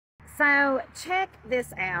So check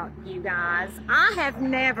this out, you guys. I have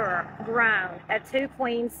never grown a 2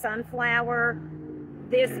 queen sunflower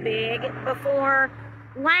this big before.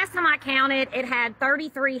 Last time I counted, it had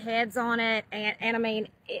 33 heads on it, and I mean,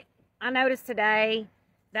 I noticed today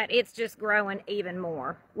that it's just growing even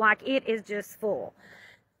more. Like, it is just full.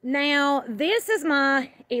 Now, this is my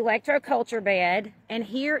electroculture bed, and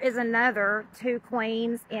here is another 2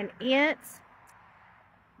 queens in it.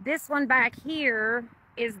 This one back here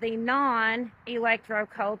is the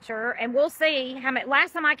non-electroculture, and we'll see how many.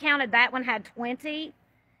 Last time I counted, that one had 20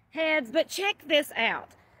 heads, but check this out.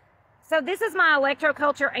 So this is my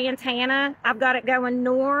electroculture antenna. I've got it going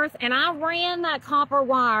north, and I ran that copper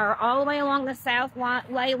wire all the way along the south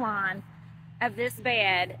ley line of this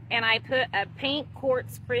bed, and I put a pink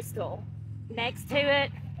quartz crystal next to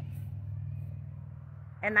it,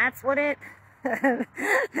 and that's what it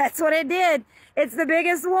that's what it did. It's the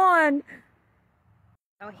biggest one.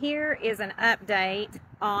 So here is an update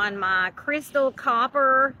on my crystal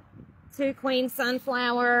copper 2 queen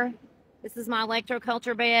sunflower. This is my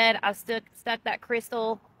electroculture bed. I stuck that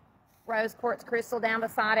crystal, rose quartz crystal, down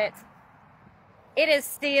beside it. It is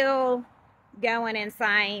still going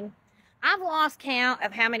insane. I've lost count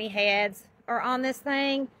of how many heads are on this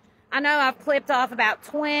thing. I know I've clipped off about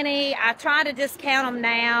 20. I try to just count them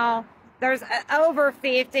now. There's over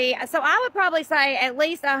 50. So I would probably say at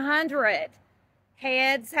least 100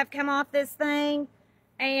 heads have come off this thing.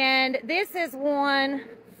 And this is one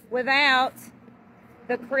without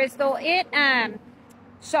the crystal. It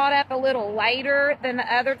shot up a little later than the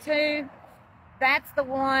other two. That's the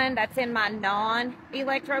one that's in my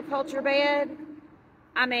non-electroculture bed.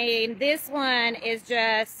 I mean, this one is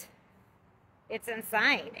just, it's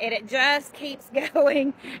insane. And it just keeps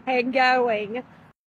going and going.